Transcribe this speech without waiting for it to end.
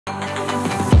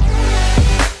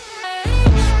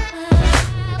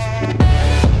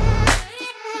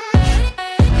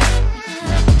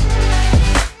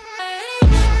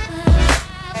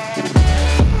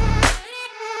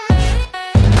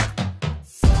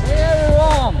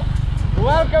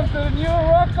welcome to the new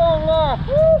RokON vlog!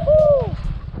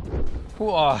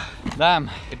 Woohoo! Damn,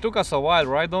 it took us a while,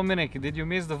 right, Dominic? Did you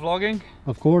miss the vlogging?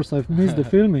 Of course, I've missed the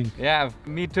filming. Yeah,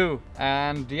 me too.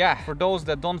 And yeah, for those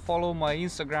that don't follow my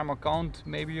Instagram account,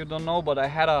 maybe you don't know, but I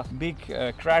had a big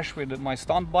crash with my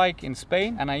stunt bike in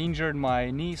Spain and I injured my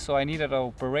knee, so I needed an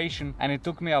operation, and it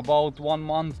took me about 1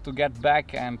 month to get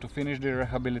back and to finish the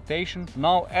rehabilitation.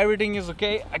 Now everything is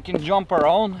okay, I can jump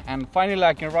around and finally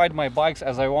I can ride my bikes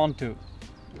as I want to.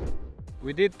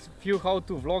 We did few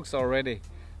how-to vlogs already.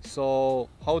 So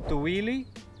how to wheelie,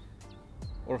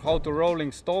 or how to rolling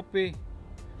stoppie,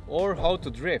 or how to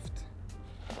drift.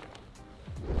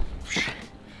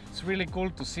 It's really cool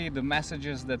to see the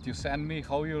messages that you send me,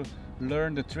 how you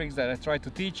learn the tricks that I try to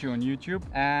teach you on YouTube,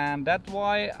 and that's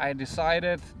why I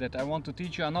decided that I want to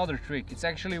teach you another trick. It's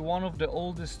actually one of the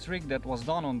oldest tricks that was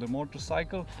done on the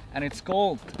motorcycle, and it's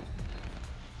called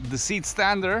the seat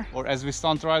stander, or as we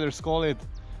stunt riders call it,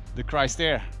 the Christ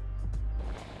air.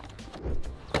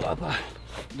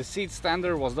 The seat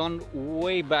stander was done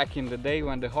way back in the day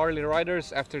when the Harley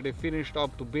riders, after they finished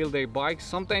up to build their bikes,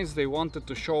 sometimes they wanted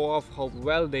to show off how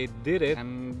well they did it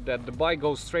and that the bike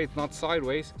goes straight, not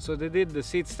sideways. So they did the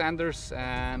seat standers,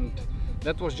 and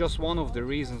that was just one of the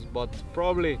reasons, but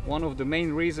probably one of the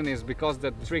main reasons is because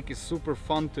that trick is super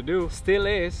fun to do, still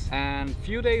is. And a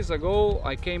few days ago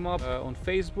I came up on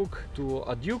Facebook to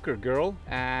a Duker girl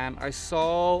and I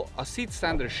saw a seat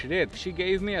stander she did. She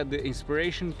gave me the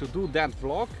inspiration to do that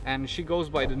vlog, and she goes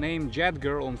by the name Jet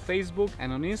Girl on Facebook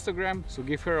and on Instagram, so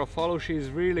give her a follow, she's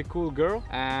a really cool girl.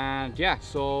 And yeah,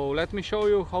 so let me show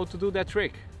you how to do that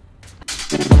trick.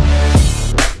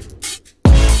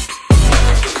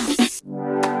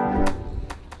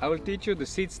 I will teach you the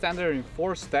seat stander in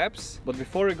 4 steps, but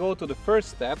before we go to the first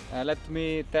step, let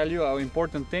me tell you an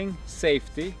important thing: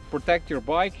 safety. Protect your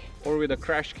bike, or with a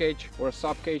crash cage or a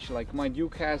sub cage like my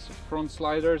Duke has, front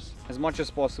sliders, as much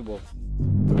as possible.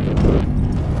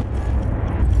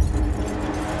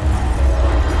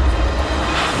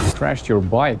 Crashed your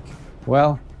bike?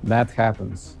 Well, that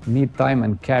happens. Need time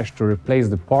and cash to replace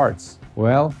the parts?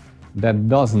 Well, that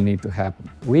doesn't need to happen.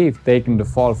 We've taken the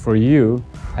fall for you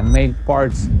and made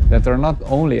parts that are not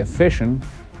only efficient,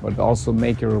 but also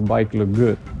make your bike look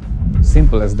good.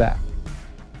 Simple as that.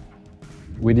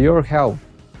 With your help,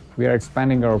 we are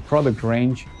expanding our product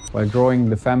range while growing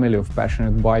the family of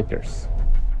passionate bikers.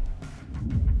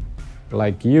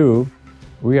 Like you,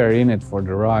 we are in it for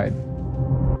the ride.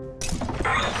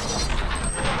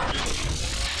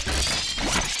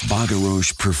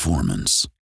 Bagaroche Performance.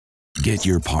 Get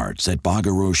your parts at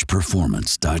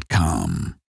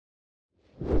bagarocheperformance.com.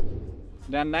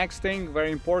 Then next thing,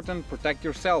 very important, protect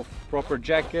yourself. Proper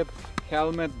jacket,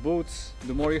 helmet, boots.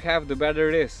 The more you have, the better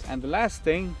it is. And the last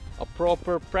thing, a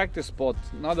proper practice spot.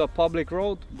 Not a public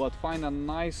road, but find a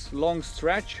nice long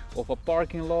stretch of a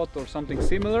parking lot or something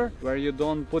similar, where you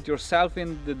don't put yourself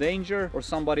in the danger or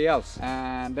somebody else.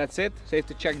 And that's it.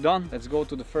 Safety check done. Let's go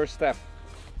to the first step.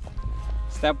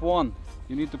 Step 1.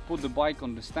 You need to put the bike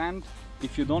on the stand.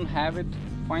 If you don't have it,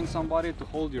 find somebody to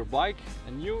hold your bike,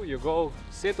 and you go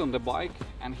sit on the bike.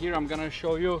 And here I'm gonna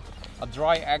show you a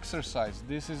dry exercise.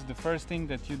 This is the first thing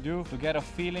that you do to get a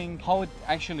feeling how it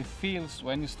actually feels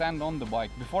when you stand on the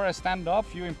bike. Before I stand up,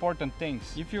 few important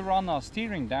things. If you run a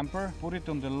steering damper, put it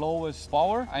on the lowest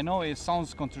power. I know it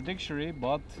sounds contradictory,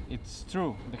 but it's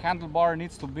true. The handlebar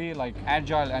needs to be like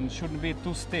agile and shouldn't be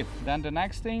too stiff. Then the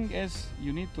next thing is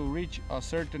you need to reach a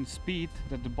certain speed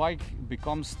that the bike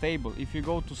becomes stable. If you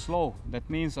go too slow, that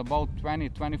means about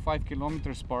 20-25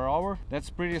 kilometers per hour. That's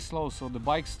pretty slow, so the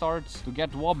bike starts to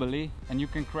get wobbly and you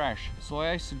can crash. So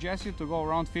I suggest you to go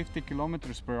around 50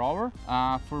 kilometers per hour.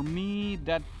 For me,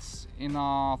 that's in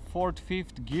a 4th,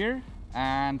 5th gear,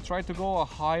 and try to go a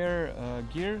higher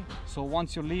gear, so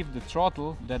once you leave the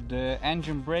throttle, that the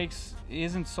engine brakes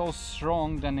isn't so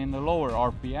strong than in the lower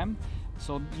RPM,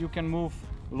 so you can move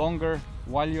longer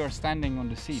while you are standing on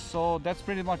the seat. So that's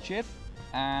pretty much it.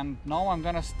 And now I'm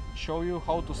gonna show you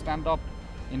how to stand up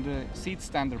in the seat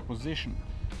stander position.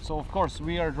 So of course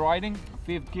we are riding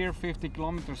 5th gear, 50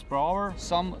 kilometers per hour.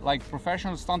 Some, like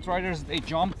professional stunt riders, they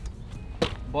jump,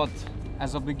 but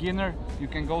as a beginner you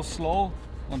can go slow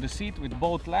on the seat with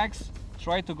both legs.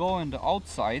 Try to go on the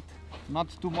outside, not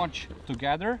too much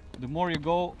together. The more you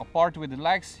go apart with the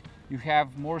legs, you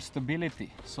have more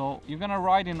stability. So you're gonna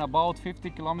ride in about 50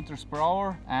 kilometers per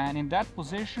hour, and in that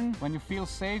position, when you feel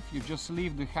safe, you just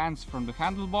leave the hands from the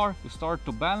handlebar, you start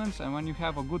to balance, and when you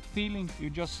have a good feeling, you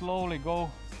just slowly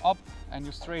go up and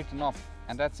you straighten up.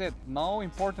 and that's it. Now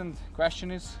important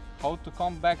question is how to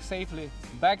come back safely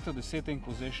back to the sitting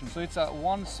position. So it's a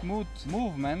one smooth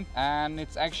movement, and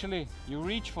it's actually you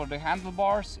reach for the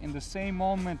handlebars, in the same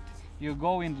moment you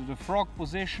go into the frog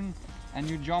position and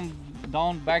you jump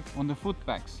down back on the foot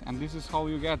pegs, and this is how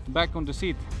you get back on the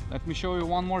seat. Let me show you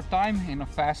one more time in a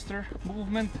faster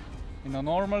movement, in a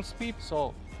normal speed.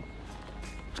 So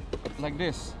like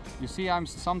this, you see I'm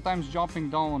sometimes jumping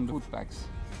down on the foot pegs.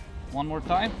 One more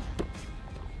time.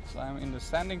 So I'm in the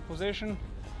standing position,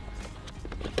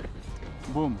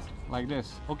 boom, like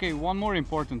this. Okay, one more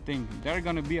important thing. There's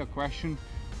gonna be a question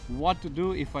what to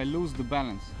do if I lose the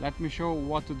balance. Let me show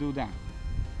what to do then.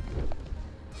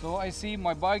 So I see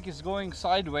my bike is going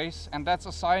sideways, and that's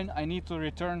a sign I need to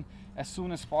return as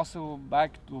soon as possible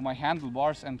back to my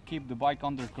handlebars and keep the bike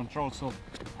under control. So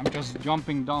I'm just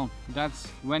jumping down. That's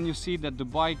when you see that the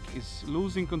bike is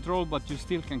losing control, but you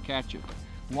still can catch it.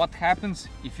 What happens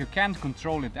if you can't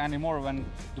control it anymore, when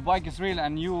the bike is real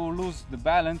and you lose the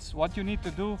balance? What you need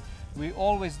to do, we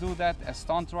always do that as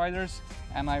stunt riders,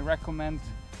 and I recommend,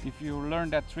 if you learn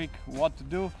that trick, what to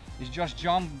do is just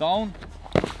jump down.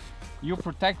 You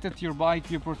protected your bike,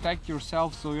 you protect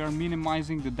yourself, so you're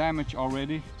minimizing the damage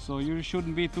already. So you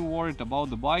shouldn't be too worried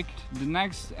about the bike. The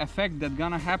next effect that's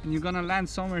gonna happen, you're gonna land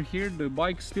somewhere here, the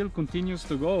bike still continues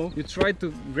to go. You try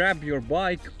to grab your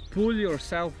bike, pull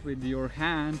yourself with your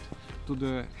hand to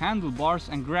the handlebars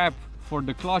and grab for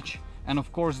the clutch and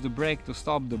of course the brake to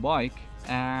stop the bike.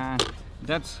 And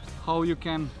that's how you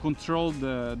can control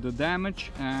the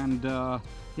damage. And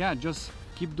yeah, just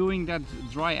keep doing that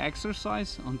dry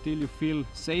exercise until you feel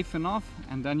safe enough,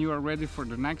 and then you are ready for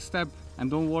the next step.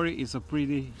 And don't worry, it's a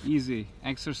pretty easy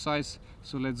exercise.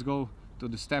 So let's go to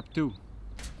the step 2.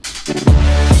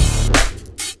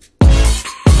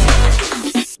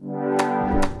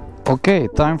 Okay,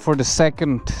 time for the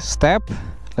second step.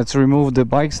 Let's remove the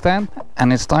bike stand,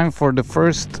 and it's time for the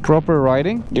first proper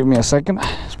riding. Give me a second.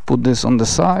 Let's put this on the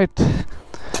side.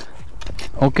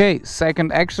 Okay,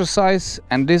 second exercise,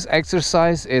 and this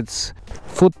exercise, it's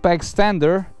foot peg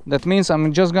stander. That means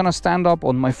I'm just gonna stand up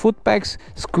on my foot pegs,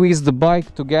 squeeze the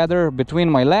bike together between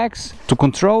my legs to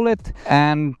control it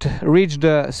and reach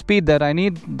the speed that I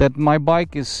need, that my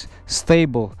bike is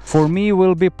stable. For me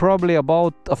will be probably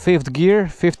about a 5th gear,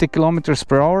 50 kilometers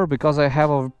per hour, because I have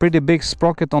a pretty big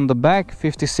sprocket on the back,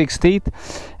 56 teeth,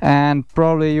 and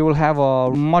probably you will have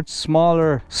a much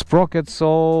smaller sprocket,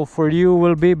 so for you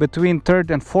will be between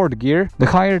 3rd and 4th gear. The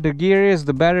higher the gear is,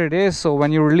 the better it is, so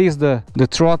when you release the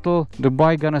throttle, the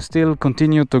bike gonna still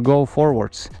continue to go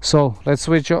forwards. So let's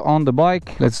switch on the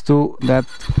bike, let's do that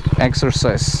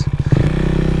exercise.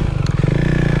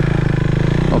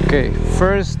 Okay,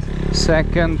 1st,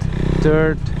 2nd,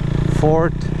 3rd,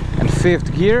 4th and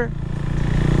 5th gear,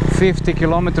 50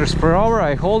 kilometers per hour.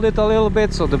 I hold it a little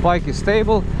bit so the bike is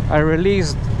stable. I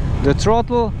release the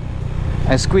throttle,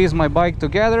 I squeeze my bike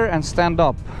together and stand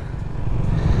up.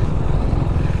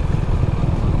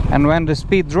 And when the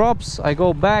speed drops, I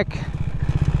go back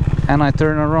and I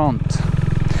turn around.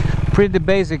 Pretty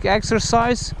basic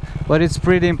exercise, but it's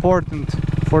pretty important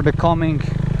for the coming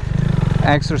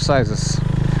exercises.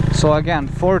 So again,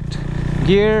 4th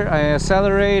gear, I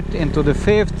accelerate into the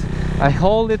 5th, I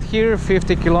hold it here,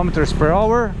 50 kilometers per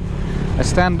hour, I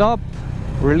stand up,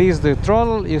 release the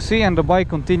throttle, you see, and the bike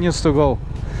continues to go.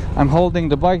 I'm holding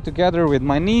the bike together with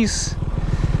my knees,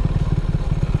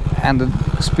 and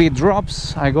the speed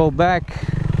drops, I go back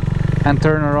and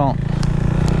turn around.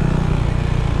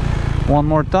 One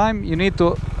more time. You need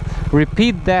to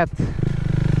repeat that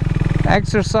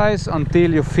exercise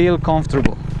until you feel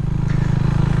comfortable.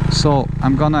 So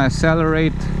I'm gonna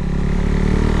accelerate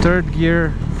 3rd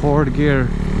gear, 4th gear,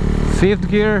 5th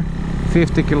gear,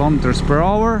 50 kilometers per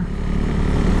hour.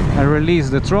 I release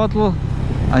the throttle,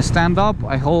 I stand up,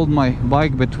 I hold my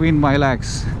bike between my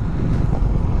legs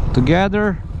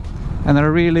together, and I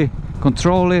really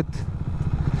control it.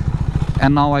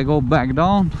 And now I go back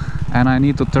down and I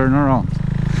need to turn around.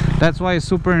 That's why it's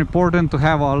super important to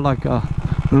have a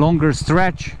longer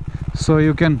stretch, so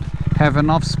you can have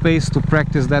enough space to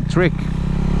practice that trick.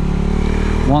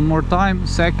 One more time,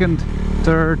 2nd,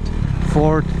 3rd,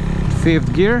 4th,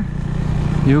 5th gear.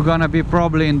 You're gonna be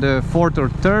probably in the 4th or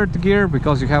 3rd gear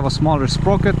because you have a smaller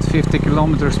sprocket, 50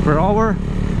 kilometers per hour.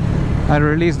 I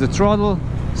release the throttle,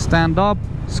 stand up,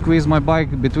 squeeze my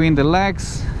bike between the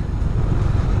legs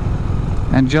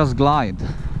and just glide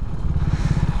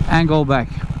and go back.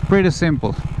 Pretty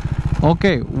simple.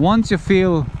 Okay, once you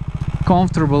feel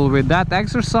comfortable with that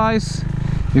exercise,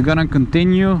 you're gonna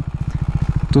continue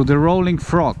to the rolling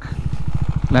frog.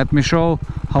 Let me show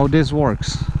how this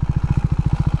works.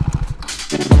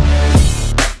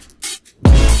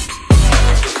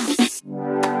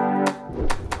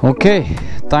 Okay,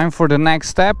 time for the next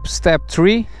step, step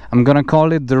 3. I'm gonna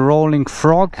call it the rolling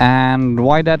frog. And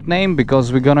why that name?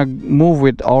 Because we're gonna move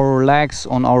with our legs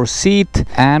on our seat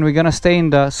and we're gonna stay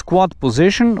in the squat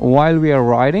position while we are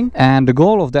riding. And the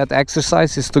goal of that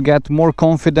exercise is to get more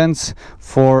confidence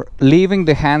for leaving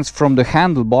the hands from the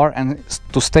handlebar and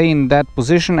to stay in that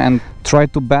position and try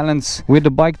to balance with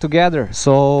the bike together.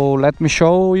 So let me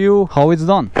show you how it's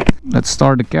done. Let's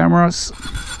start the cameras.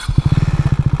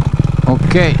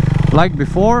 Okay, like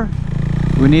before,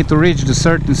 we need to reach the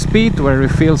certain speed where we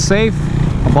feel safe,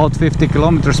 about 50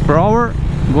 kilometers per hour.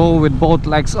 Go with both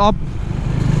legs up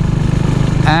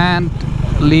and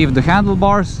leave the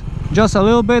handlebars just a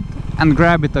little bit and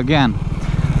grab it again.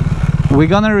 We're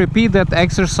gonna repeat that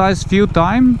exercise few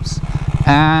times,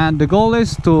 and the goal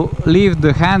is to leave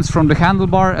the hands from the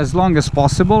handlebar as long as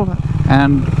possible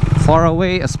and far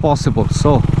away as possible.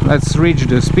 So let's reach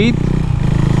the speed,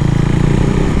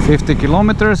 50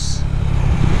 kilometers,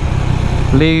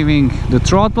 leaving the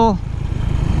throttle,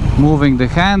 moving the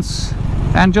hands,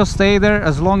 and just stay there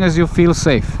as long as you feel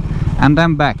safe, and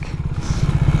then back.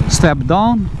 Step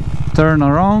down, turn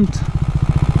around,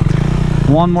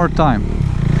 one more time.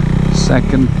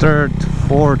 Second, third,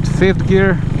 fourth, fifth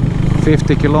gear,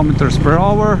 50 kilometers per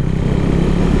hour.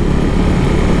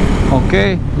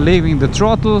 Okay, leaving the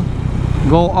throttle,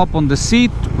 go up on the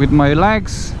seat with my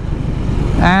legs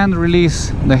and release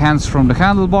the hands from the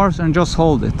handlebars and just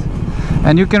hold it.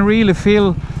 And you can really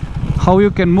feel how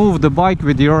you can move the bike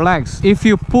with your legs. If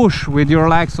you push with your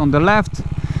legs on the left,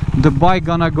 the bike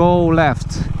gonna go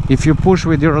left. If you push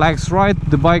with your legs right,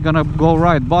 the bike gonna go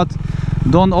right. But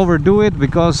don't overdo it,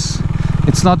 because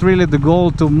it's not really the goal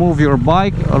to move your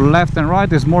bike or left and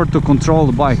right, it's more to control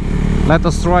the bike. Let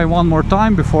us try one more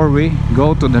time before we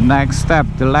go to the next step,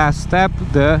 the last step,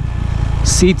 the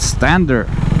seat stander.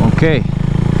 Okay,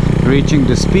 reaching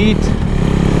the speed.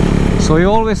 So you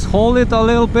always hold it a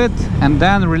little bit and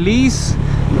then release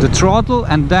the throttle,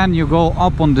 and then you go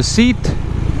up on the seat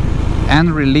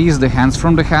and release the hands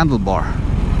from the handlebar.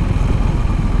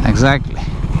 Exactly.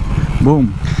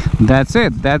 Boom. That's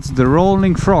it. That's the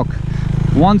rolling frog.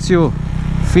 Once you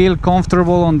feel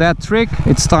comfortable on that trick,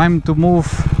 it's time to move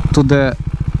to the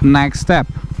next step.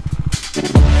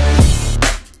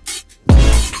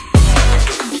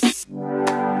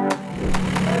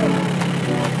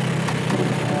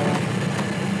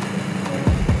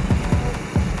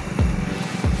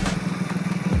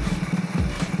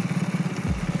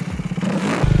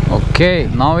 Okay,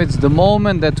 now it's the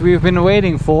moment that we've been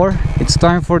waiting for. It's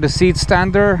time for the seat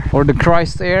stander or the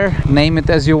Christ air, name it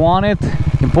as you want it.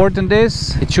 Important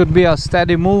is, it should be a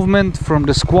steady movement from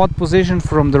the squat position,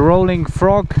 from the rolling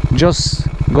frog. Just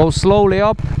go slowly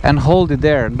up and hold it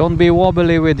there. Don't be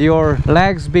wobbly with your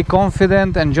legs, be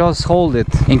confident and just hold it.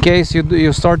 In case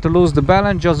you start to lose the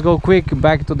balance, just go quick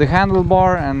back to the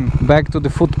handlebar and back to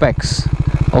the foot pegs.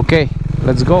 Okay,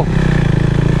 let's go.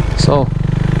 So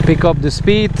pick up the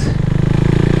speed,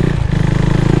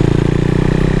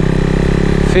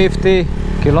 50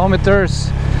 kilometers,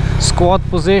 squat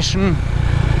position,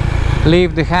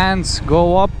 leave the hands,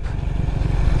 go up,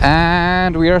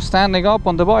 and we are standing up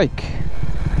on the bike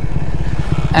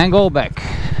and go back.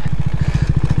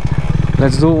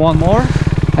 Let's do one more.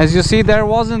 As you see, there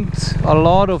wasn't a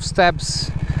lot of steps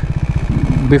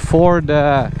before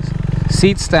the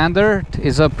seat stander.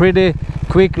 It's a pretty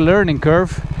quick learning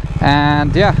curve,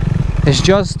 and yeah, it's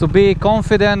just to be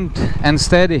confident and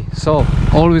steady. So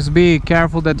always be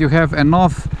careful that you have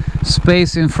enough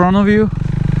space in front of you.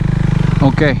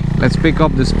 Okay, let's pick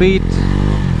up the speed.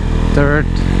 Third,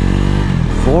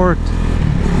 fourth,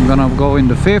 I'm gonna go in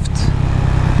the fifth.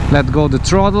 Let go the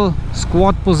throttle,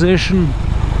 squat position,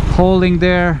 holding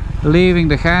there, leaving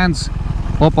the hands.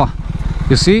 Opa,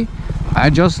 you see, I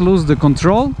just lose the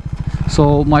control,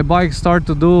 so my bike start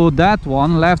to do that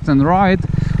one, left and right,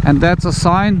 and that's a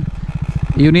sign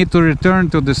you need to return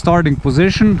to the starting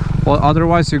position, or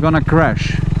otherwise you're gonna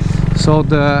crash. So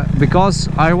because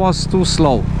I was too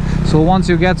slow. So once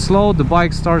you get slow, the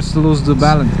bike starts to lose the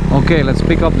balance. Okay, let's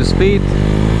pick up the speed.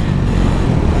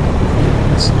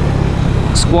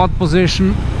 Squat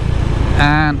position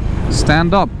and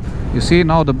stand up. You see,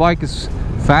 now the bike is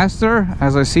faster.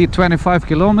 As I see 25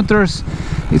 kilometers,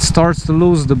 it starts to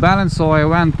lose the balance, so I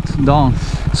went down.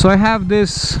 So I have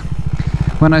this,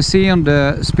 when I see on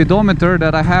the speedometer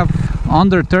that I have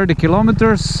under 30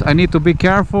 kilometers, I need to be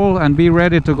careful and be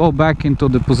ready to go back into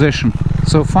the position.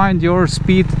 So find your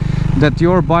speed that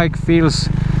your bike feels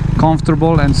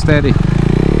comfortable and steady.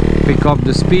 Pick up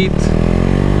the speed,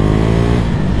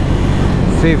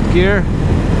 fifth gear,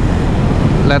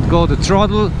 let go the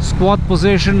throttle, squat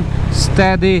position,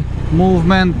 steady,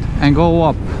 movement and go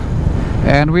up.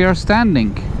 And we are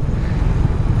standing.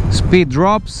 Speed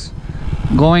drops,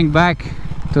 going back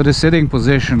to the sitting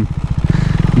position.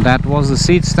 That was the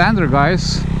seat stander,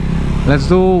 guys. Let's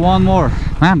do one more.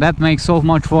 Man, that makes so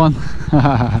much fun.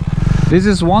 This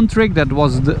is one trick that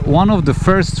was one of the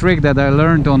first trick that I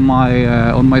learned on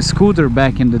my scooter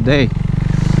back in the day.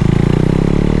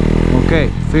 Okay,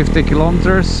 50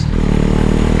 kilometers.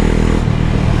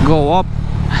 Go up.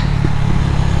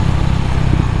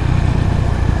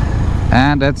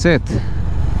 And that's it.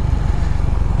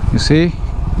 You see?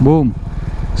 Boom.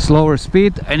 Slower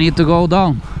speed. I need to go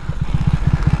down.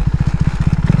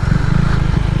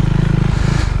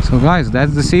 So guys,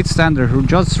 that's the seat stander.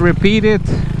 Just repeat it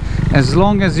as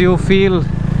long as you feel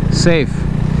safe.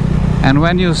 And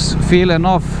when you feel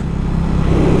enough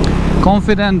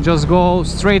confident, just go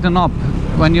straight and up.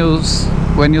 When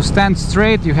you stand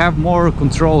straight, you have more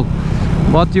control.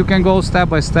 But you can go step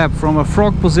by step from a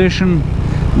frog position,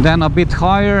 then a bit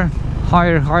higher,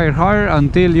 higher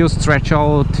until you stretch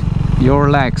out your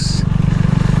legs.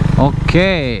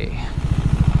 Okay.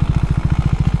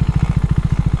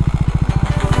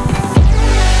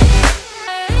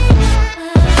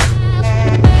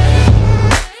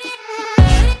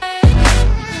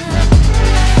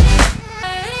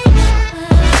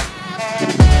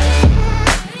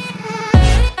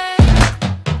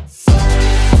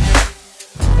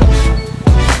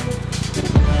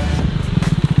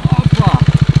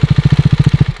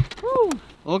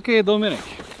 Okay, Dominic,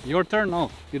 your turn now.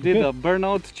 You did a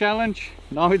burnout challenge.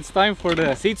 Now it's time for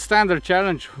the seat stander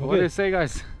challenge. Okay. What do you say,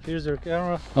 guys? Here's your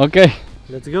camera. Okay.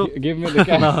 Let's go. Give me the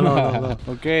camera. No.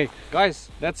 Okay, guys,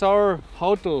 that's our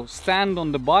how to stand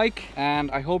on the bike,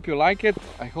 and I hope you like it.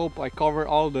 I hope I cover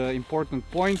all the important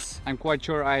points. I'm quite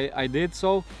sure I did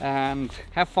so, and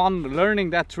have fun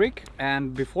learning that trick.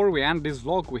 And before we end this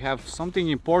vlog, we have something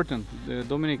important.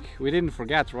 Dominic, we didn't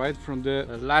forget, right, from the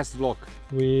last vlog.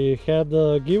 We had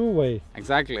a giveaway.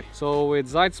 Exactly. So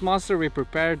with EICMA we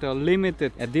prepared a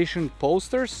limited edition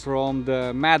posters from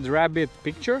the Mad Rabbit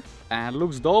picture, and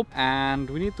looks dope, and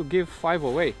we need to give 5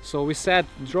 away. So we said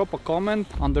drop a comment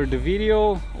under the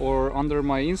video or under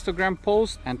my Instagram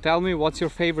post and tell me what's your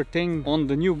favorite thing on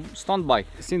the new stunt bike.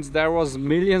 Since there was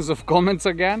millions of comments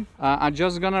again, I'm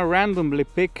just gonna randomly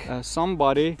pick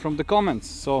somebody from the comments.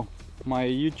 So my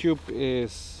YouTube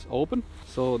is open,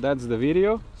 so that's the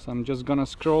video. So I'm just gonna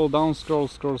scroll down,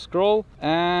 scroll,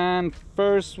 and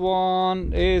first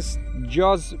one is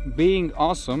just being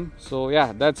awesome. So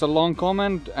yeah, that's a long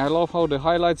comment. I love how the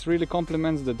highlights really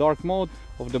complements the dark mode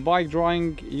of the bike,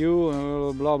 drawing you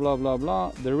blah blah blah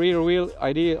blah. The rear wheel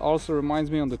idea also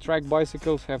reminds me on the track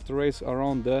bicycles have to race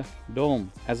around the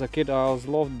dome. As a kid I always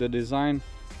loved the design,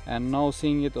 and now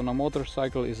seeing it on a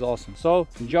motorcycle is awesome. So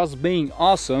just being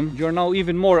awesome, you're now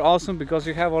even more awesome because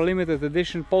you have a limited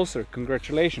edition poster.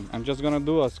 Congratulations. I'm just gonna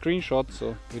do a screenshot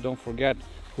so we don't forget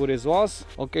who this was.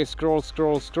 Okay, scroll.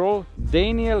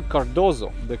 Daniel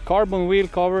Cardozo. The carbon wheel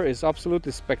cover is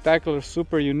absolutely spectacular,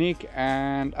 super unique,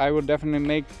 and I would definitely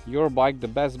make your bike the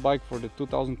best bike for the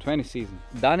 2020 season.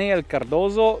 Daniel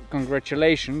Cardozo,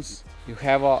 congratulations, you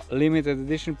have a limited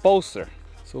edition poster.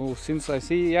 So since I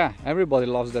see, yeah, everybody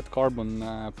loves that carbon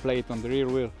plate on the rear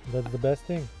wheel. That's the best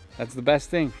thing. That's the best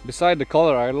thing. Beside the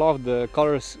color, I love the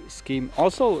color scheme.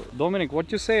 Also, Dominic, what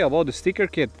you say about the sticker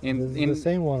kit? In the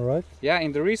same one, right? Yeah,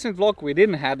 in the recent vlog we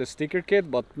didn't have the sticker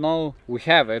kit, but now we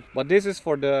have it. But this is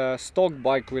for the stock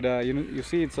bike with a, you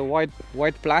see, it's a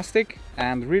white plastic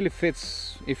and really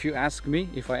fits. If you ask me,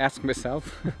 if I ask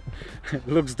myself, it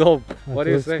looks dope. What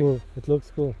do you say? Cool. It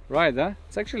looks cool. Right, huh?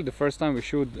 It's actually the first time we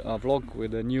shoot a vlog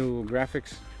with the new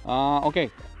graphics.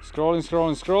 Okay, scrolling.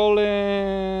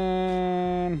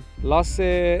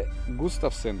 Lasse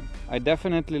Gustafsson. I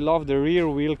definitely love the rear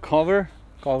wheel cover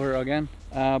again,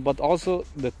 but also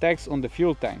the text on the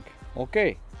fuel tank.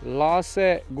 Okay,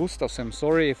 Lasse Gustafsson,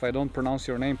 sorry if I don't pronounce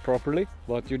your name properly,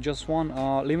 but you just won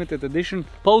a limited edition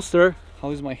poster. How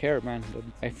is my hair, man?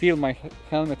 I feel my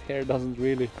helmet hair doesn't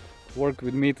really work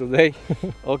with me today.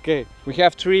 Okay, we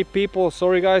have 3 people.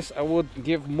 Sorry guys, I would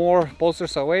give more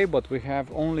posters away, but we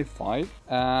have only 5.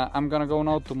 I'm gonna go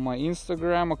now to my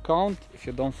Instagram account. If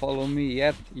you don't follow me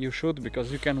yet, you should,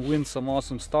 because you can win some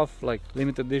awesome stuff like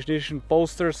limited edition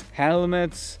posters,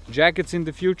 helmets, jackets in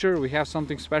the future. We have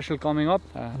something special coming up.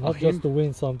 Not just to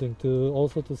win something,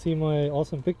 also to see my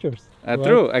awesome pictures. Right?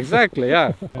 True, exactly,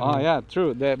 yeah. Yeah,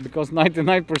 true, because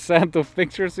 99% of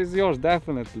pictures is yours,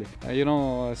 definitely. You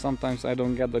know, sometimes I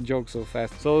don't get the joke so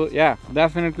fast. So yeah,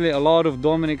 definitely a lot of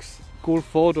Dominic's cool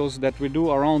photos that we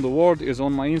do around the world is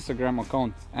on my Instagram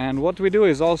account. And what we do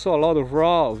is also a lot of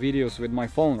raw videos with my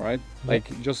phone, right?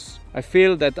 Like just I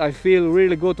feel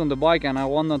really good on the bike and I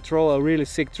wanna throw a really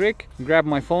sick trick. Grab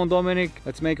my phone, Dominic,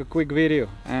 let's make a quick video.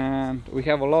 And we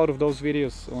have a lot of those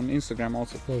videos on Instagram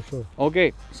also. For sure.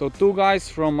 Okay, so 2 guys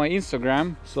from my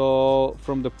Instagram. So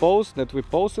from the post that we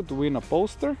posted to win a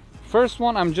poster. First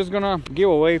one I'm just gonna give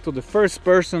away to the first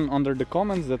person under the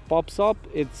comments that pops up.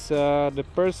 It's the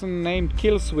person named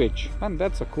Killswitch, and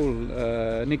that's a cool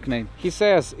nickname. He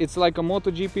says it's like a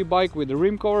MotoGP bike with a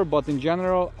rim cover, but in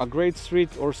general a great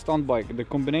street or stunt bike. The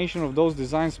combination of those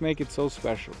designs make it so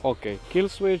special. Okay,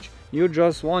 Killswitch, you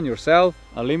just won yourself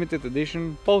a limited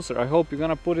edition poster. I hope you're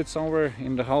gonna put it somewhere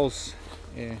in the house.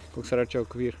 In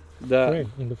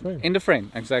the frame. In the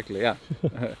frame, exactly, yeah.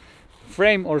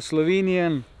 Frame or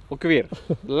Slovenian okvir.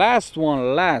 Last one,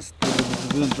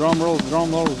 drum rolls,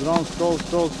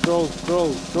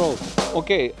 scroll.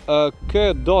 Okay,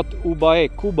 K.ubae,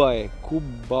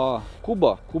 Cuba.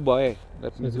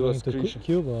 Let me do a screenshot.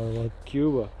 Cuba or what?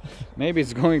 Cuba. Maybe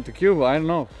it's going to Cuba, I don't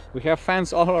know. We have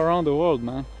fans all around the world,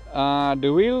 man.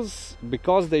 The wheels,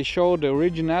 because they show the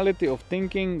originality of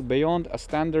thinking beyond a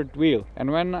standard wheel.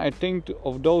 And when I think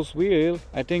of those wheels,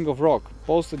 I think of Rock.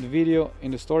 Posted video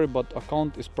in the story, but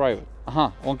account is private.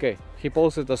 Okay. He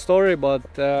posted a story, but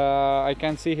I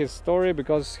can't see his story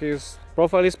because his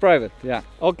profile is private. Yeah,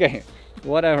 okay.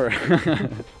 Whatever.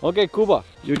 Okay, Cuba,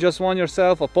 you just won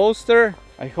yourself a poster.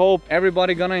 I hope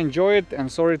everybody gonna enjoy it,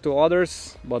 and sorry to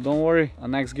others, but don't worry, a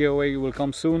next giveaway will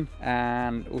come soon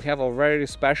and we have a very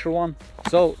special one.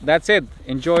 So that's it,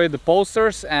 enjoy the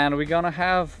posters, and we're gonna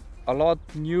have a lot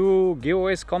new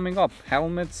giveaways coming up.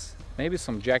 Helmets, maybe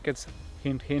some jackets,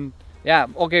 hint hint. Yeah,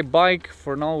 okay, bike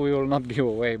for now we will not give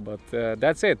away, but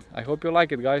that's it. I hope you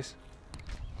like it, guys.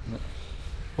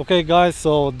 Okay guys,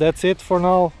 so that's it for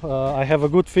now. I have a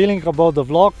good feeling about the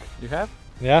vlog. You have?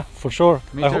 Yeah, for sure.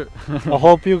 Me too. I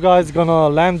hope you guys gonna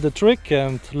land the trick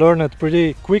and learn it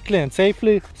pretty quickly and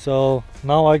safely. So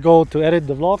now I go to edit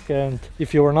the vlog, and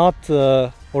if you are not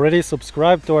already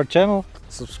subscribed to our channel,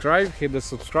 subscribe, hit the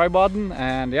subscribe button,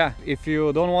 and yeah, if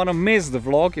you don't want to miss the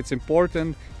vlog, it's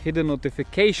important, hit the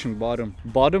notification button.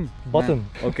 Button?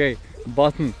 Okay,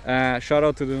 button. Shout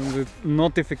out to the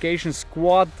notification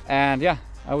squad, and yeah,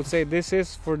 I would say this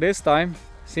is for this time.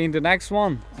 See you in the next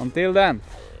one. Until then,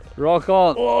 rock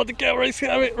on. Oh, the camera is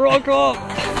heavy. Rock on.